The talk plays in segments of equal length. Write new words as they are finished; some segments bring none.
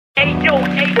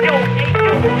BX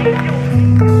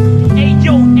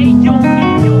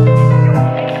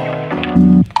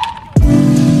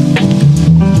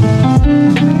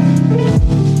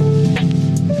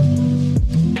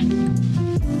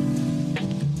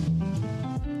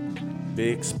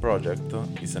Project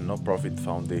is a no-profit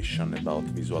foundation about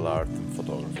visual art and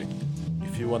photography.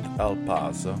 If you want to help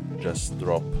us, just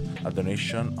drop a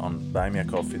donation on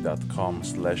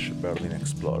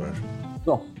buymeacoffee.com/BerlinExplorer.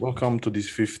 So, welcome to this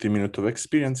 50 minutes of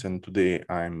experience, and today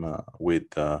I'm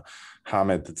with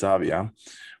Hamed Zavia.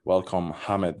 Welcome,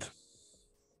 Hamed.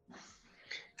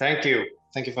 Thank you.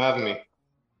 Thank you for having me.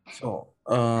 So,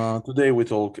 today we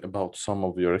talk about some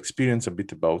of your experience, a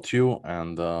bit about you,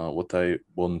 and what I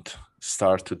want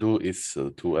start to do is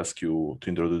to ask you to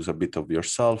introduce a bit of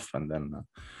yourself, and then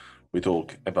we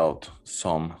talk about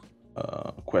some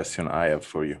question I have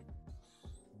for you.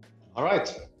 All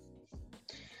right.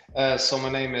 So my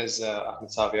name is Ahmed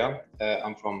Zavia.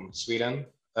 I'm from Sweden.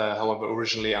 However,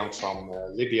 originally I'm from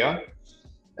Libya.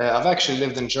 I've actually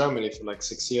lived in Germany for like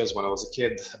 6 years when I was a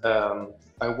kid.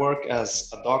 I work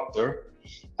as a doctor,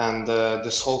 and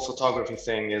this whole photography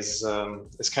thing is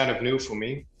kind of new for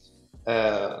me.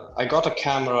 I got a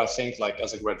camera, I think, like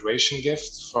as a graduation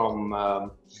gift from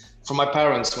my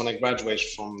parents when I graduated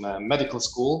from medical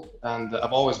school, and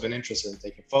I've always been interested in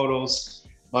taking photos.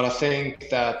 But I think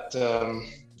that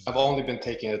I've only been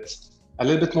taking it a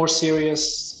little bit more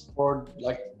serious for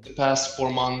like the past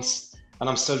 4 months, and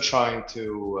I'm still trying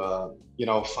to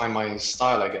find my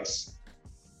style, I guess.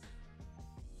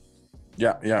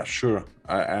 Yeah, sure.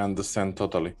 I understand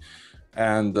totally.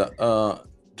 And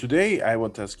today I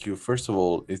want to ask you, first of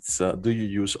all, it's do you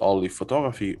use only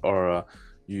photography, or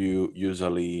you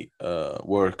usually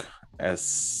work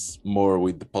as more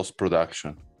with the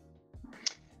post-production?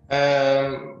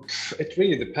 It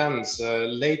really depends.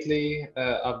 Lately,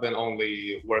 I've been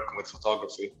only working with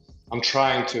photography. I'm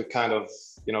trying to kind of,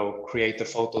 create the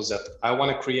photos that I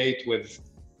want to create with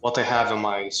what I have in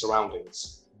my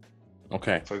surroundings.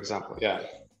 Okay. For example, yeah.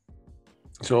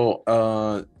 So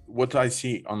what I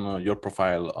see on your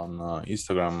profile on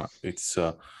Instagram, it's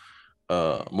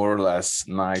more or less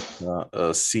night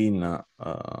scene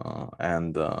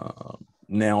and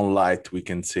neon light, we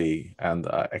can say, and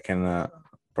I can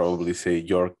probably say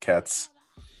your cats,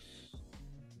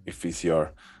 if it's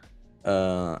your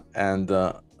and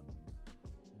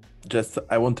just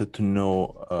I wanted to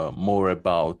know more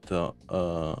about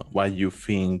why you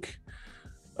think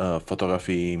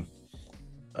photography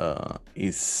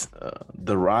is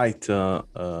the right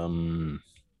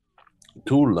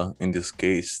tool in this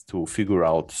case to figure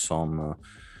out some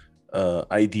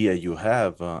idea you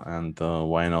have, and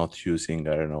why not using,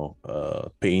 I don't know,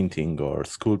 painting or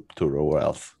sculpture or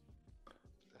else?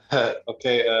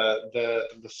 Okay, the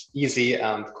easy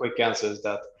and quick answer is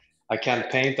that I can't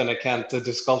paint and I can't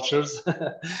do sculptures.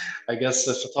 I guess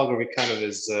photography kind of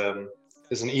is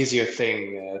an easier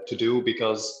thing to do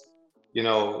because,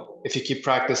 if you keep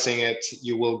practicing it,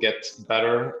 you will get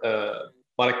better.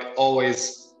 But I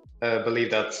always believe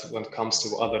that when it comes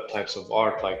to other types of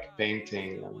art, like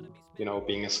painting and,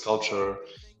 being a sculptor,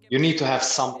 you need to have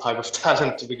some type of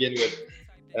talent to begin with.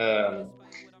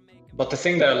 But the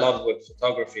thing that I love with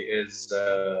photography is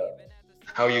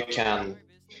how you can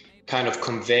kind of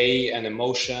convey an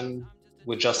emotion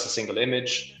with just a single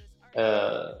image.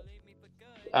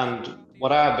 And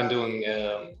what I have been doing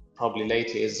probably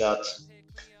lately is that,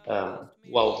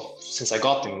 since I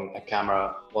got in a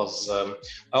camera, was I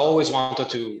always wanted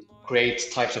to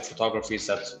create types of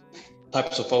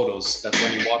photos that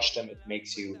when you watch them, it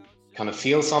makes you kind of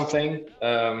feel something.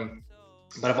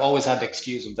 But I've always had the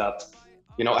excuse of that,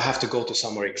 I have to go to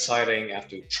somewhere exciting, I have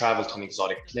to travel to an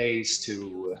exotic place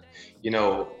to,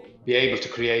 be able to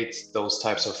create those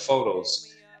types of photos.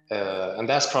 And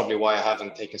that's probably why I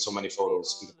haven't taken so many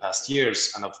photos in the past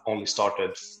years, and I've only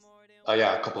started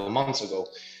a couple of months ago,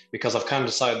 because I've kind of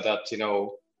decided that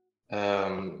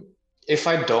if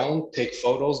I don't take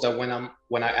photos, that when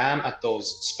I am at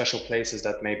those special places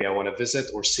that maybe I want to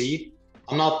visit or see,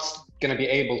 I'm not going to be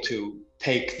able to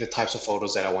take the types of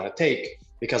photos that I want to take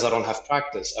because I don't have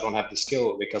practice, I don't have the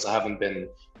skill, because I haven't been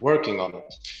working on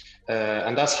it.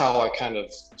 And that's how I kind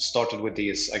of started with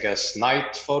these, I guess,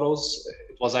 night photos.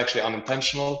 It was actually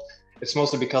unintentional. It's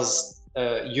mostly because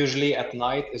usually at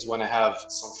night is when I have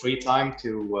some free time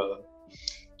to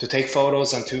take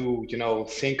photos and to,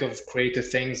 think of creative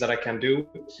things that I can do.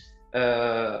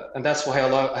 And that's why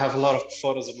I have a lot of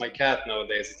photos of my cat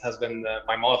nowadays. It has been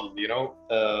my model,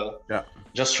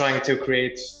 just trying to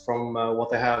create from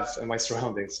what I have in my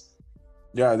surroundings.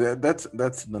 Yeah,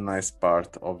 that's the nice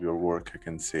part of your work, I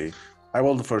can say. I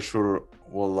will for sure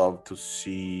will love to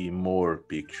see more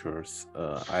pictures.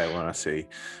 I wanna say,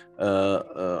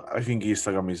 I think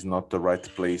Instagram is not the right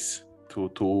place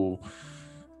to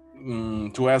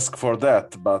ask for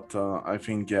that, but I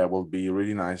think it will be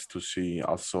really nice to see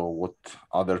also what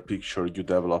other picture you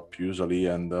develop usually,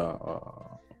 and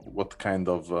what kind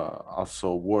of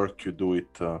also work you do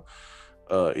it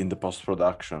in the post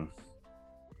production.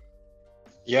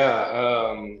 Yeah,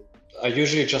 I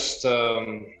usually just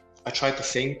I try to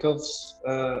think of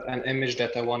an image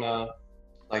that I wanna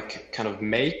like kind of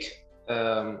make.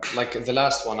 Like the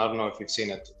last one, I don't know if you've seen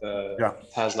it. Yeah.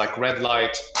 It has like red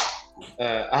light.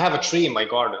 I have a tree in my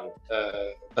garden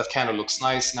that kind of looks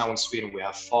nice. Now in Sweden we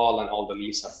have fall and all the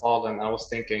leaves have fallen. I was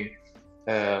thinking,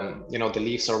 you know, the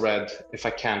leaves are red. If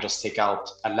I can just take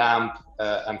out a lamp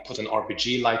and put an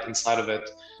RGB light inside of it,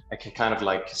 I can kind of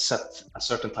like set a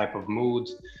certain type of mood.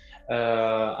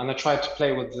 And I try to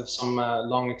play with some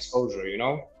long exposure, you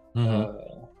know?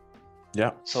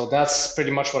 Yeah. So that's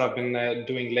pretty much what I've been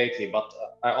doing lately, but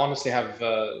I honestly have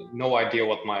no idea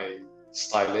what my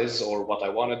style is or what I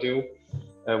want to do.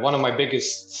 One of my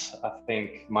biggest, I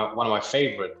think, one of my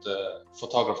favorite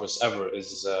photographers ever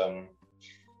is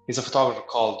he's a photographer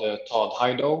called Todd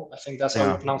Hido. I think that's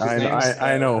how you pronounce his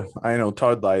name. I know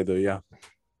Todd Hido. Yeah.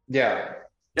 Yeah.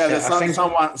 Yeah, I think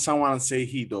someone say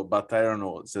Hido, but I don't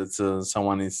know. It's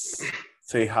someone is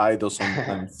say Hido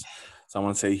sometimes.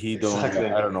 Someone say Hido. Exactly.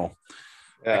 I don't know.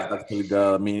 Yeah. Exactly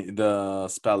the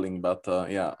spelling, but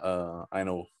I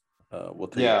know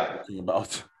what you're talking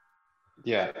about.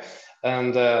 Yeah,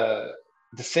 and the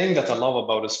thing that I love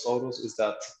about his photos is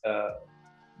that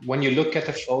when you look at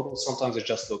a photo, sometimes it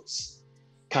just looks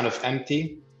kind of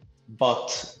empty,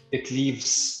 but it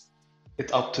leaves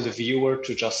it up to the viewer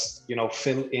to just, you know,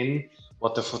 fill in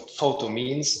what the photo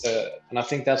means, and I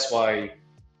think that's why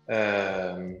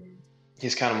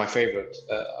he's kind of my favorite.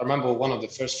 I remember one of the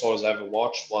first photos I ever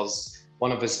watched was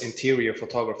one of his interior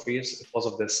photographies. It was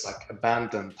of this like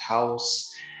abandoned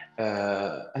house,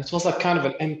 and it was like kind of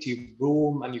an empty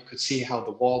room, and you could see how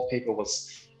the wallpaper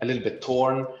was a little bit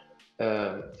torn.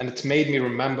 And it made me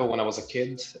remember when I was a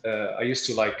kid. I used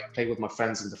to like play with my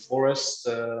friends in the forest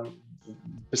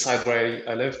beside where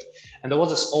I lived, and there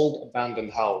was this old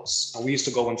abandoned house, and we used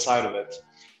to go inside of it.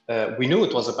 We knew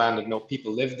it was abandoned, no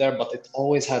people lived there, but it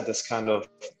always had this kind of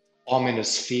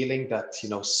ominous feeling that, you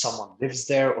know, someone lives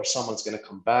there or someone's going to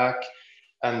come back.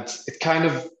 And it kind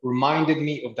of reminded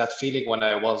me of that feeling when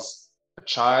I was a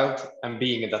child and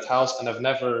being in that house. And I've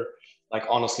never like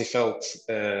honestly felt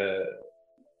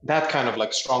that kind of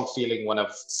like strong feeling when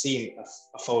I've seen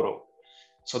a photo.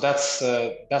 So that's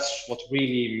what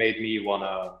really made me want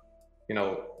to, you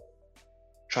know,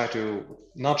 try to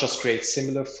not just create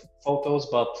similar photos,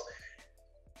 but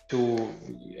to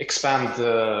expand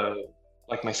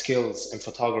like my skills in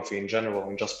photography in general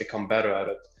and just become better at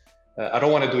it. I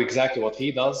don't want to do exactly what he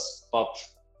does, but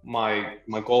my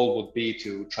goal would be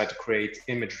to try to create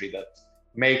imagery that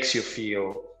makes you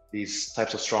feel these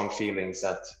types of strong feelings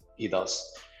that he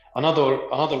does. Another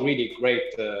really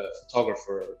great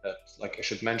photographer that like I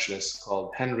should mention is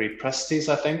called Henry Prestes,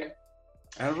 I think.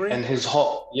 Henry? And his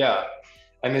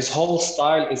whole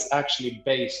style is actually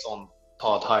based on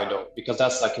Todd Hido, because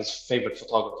that's like his favorite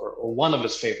photographer, or one of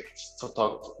his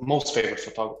most favorite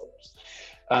photographers.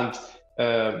 And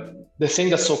the thing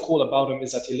that's so cool about him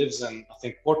is that he lives in, I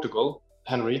think, Portugal,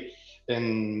 Henry,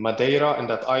 in Madeira, in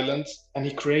that island, and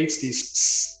he creates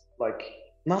these like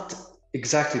not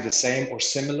exactly the same or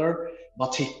similar,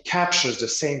 but he captures the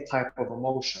same type of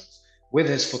emotions with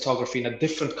his photography in a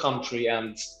different country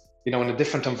and, you know, in a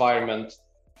different environment.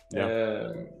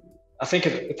 Yeah. I think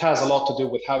it has a lot to do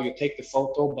with how you take the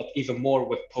photo, but even more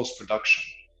with post-production,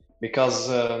 because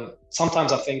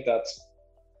sometimes I think that,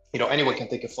 you know, anyone can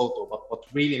take a photo, but what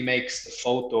really makes the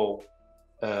photo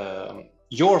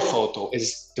your photo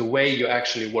is the way you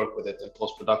actually work with it in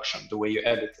post-production, the way you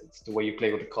edit it, the way you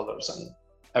play with the colors and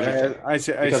everything.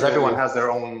 Because everyone has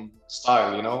their own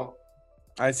style, you know.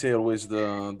 I say always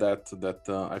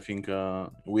that I think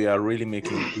we are really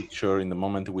making a picture in the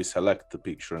moment we select the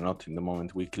picture, not in the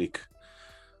moment we click.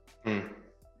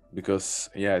 Because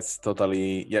it's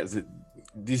totally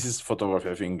this is photography.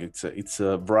 I think it's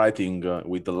writing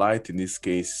with the light. In this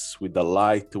case, with the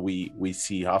light we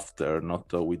see after,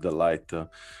 not with the light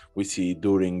we see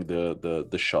during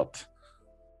the shot.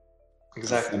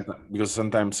 Exactly. Because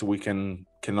sometimes we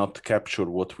cannot capture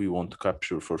what we want to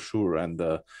capture for sure, and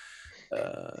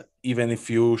even if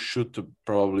you shoot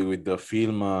probably with the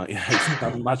film,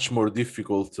 it's much more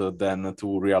difficult than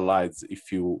to realize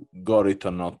if you got it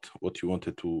or not, what you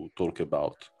wanted to talk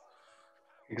about.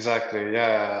 Exactly.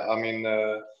 Yeah. I mean,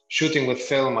 shooting with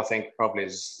film, I think probably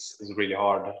is really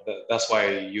hard. That's why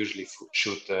I usually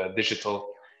shoot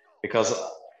digital, because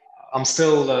I'm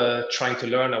still trying to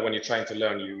learn. And when you're trying to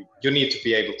learn, you need to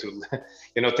be able to,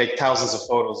 take thousands of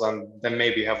photos and then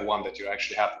maybe have one that you're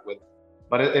actually happy with.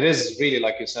 But it is really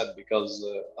like you said, because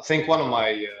I think one of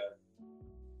my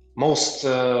most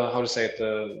how to say it,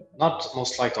 not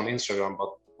most liked on Instagram, but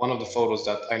one of the photos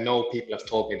that I know people have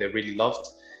told me they really loved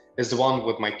is the one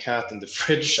with my cat in the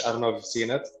fridge. I don't know if you've seen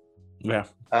it. Yeah.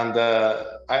 And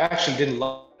I actually didn't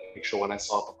love the picture when I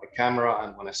saw it on my camera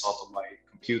and when I saw it on my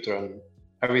computer and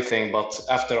everything. But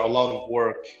after a lot of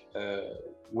work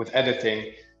with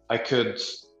editing, I could,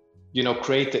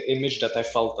 create the image that I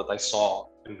felt that I saw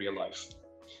in real life,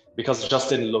 because it just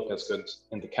didn't look as good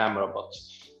in the camera. But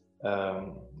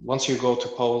once you go to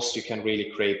post, you can really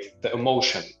create the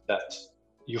emotion that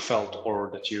you felt or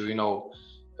that you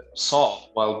saw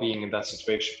while being in that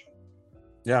situation.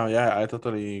 Yeah, I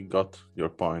totally got your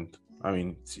point. I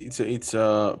mean, it's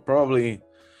probably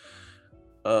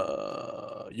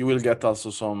you will get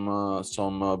also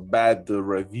some bad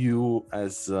review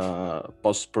as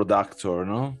post productor,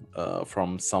 no,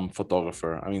 from some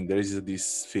photographer. I mean, there is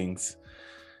these things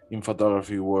in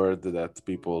photography world that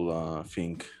people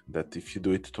think that if you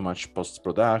do it too much post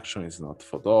production, it's not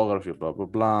photography, blah blah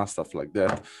blah, stuff like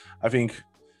that. I think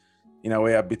in a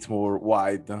way a bit more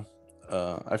wide.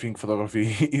 I think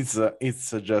photography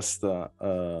it's just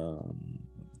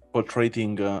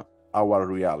portraying our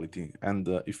reality, and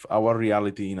if our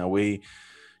reality in a way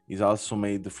is also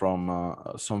made from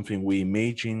something we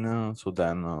imagine, so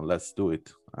then let's do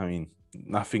it. I mean,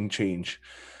 nothing change.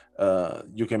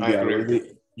 You can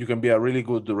be a really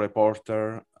good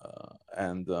reporter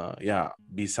and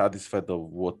be satisfied of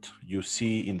what you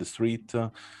see in the street,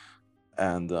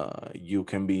 and you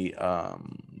can be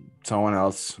someone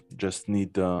else just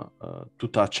need to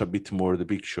touch a bit more the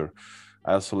picture.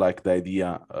 I also like the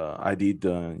idea. I did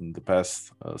in the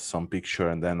past some picture,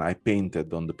 and then I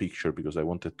painted on the picture because I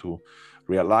wanted to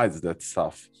realize that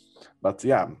stuff. But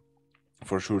yeah,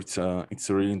 for sure it's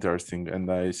really interesting, and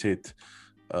I said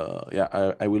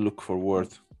I will look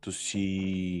forward to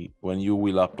see when you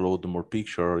will upload more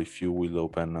picture, or if you will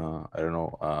open I don't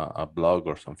know a blog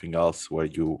or something else where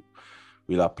you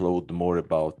will upload more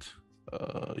about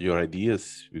your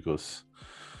ideas, because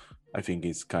I think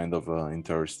it's kind of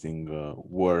interesting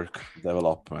work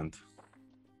development.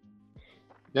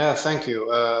 Yeah, thank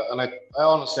you. And I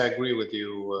honestly agree with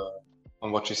you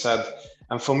on what you said.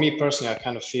 And for me personally, I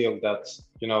kind of feel that,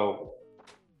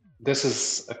 this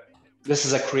is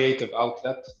a creative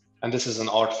outlet and this is an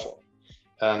art form.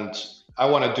 And I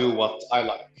want to do what I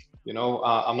like.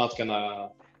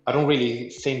 I don't really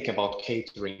think about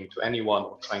catering to anyone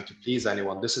or trying to please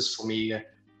anyone. This is for me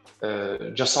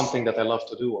just something that I love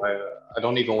to do. I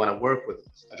don't even want to work with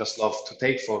it. I just love to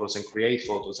take photos and create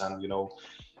photos and,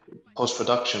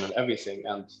 post-production and everything.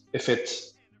 And if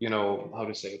it, how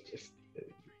to say it,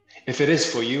 if it is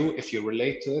for you, if you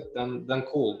relate to it, then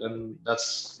cool, then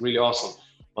that's really awesome.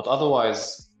 But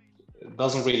otherwise, it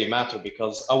doesn't really matter,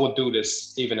 because I would do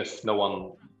this even if no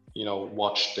one,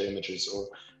 watched the images or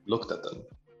looked at them.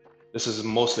 This is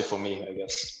mostly for me, I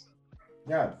guess.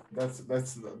 Yeah, that's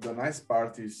the nice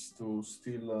part, is to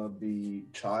still be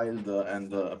child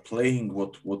and playing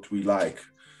what we like.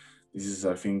 This is,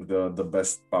 I think, the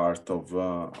best part of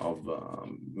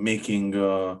making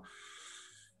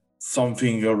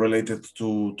something related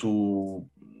to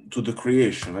the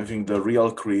creation. I think the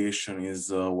real creation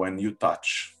is when you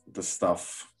touch the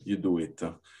stuff, you do it.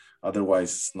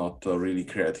 Otherwise, it's not really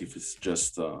creative. It's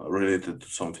just related to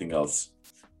something else.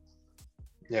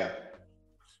 Yeah.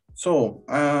 So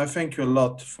thank you a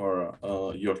lot for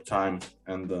your time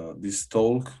and this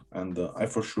talk, and I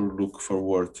for sure look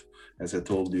forward, as I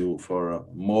told you, for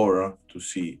more to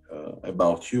see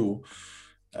about you.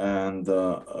 And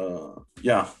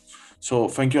so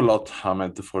thank you a lot,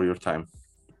 Ahmed, for your time.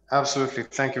 Absolutely.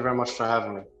 Thank you very much for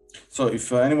having me. So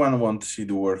if anyone wants to see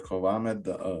the work of Ahmed,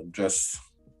 just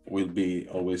will be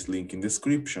always link in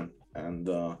description. And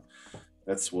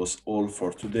that was all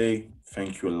for today.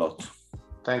 Thank you a lot.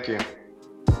 Thank you.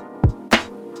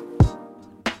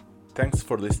 Thanks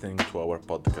for listening to our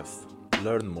podcast.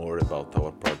 Learn more about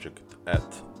our project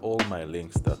at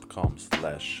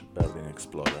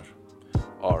allmylinks.com/BerlinExplorer,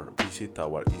 or visit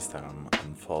our Instagram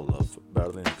and follow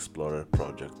Berlin Explorer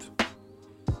Project.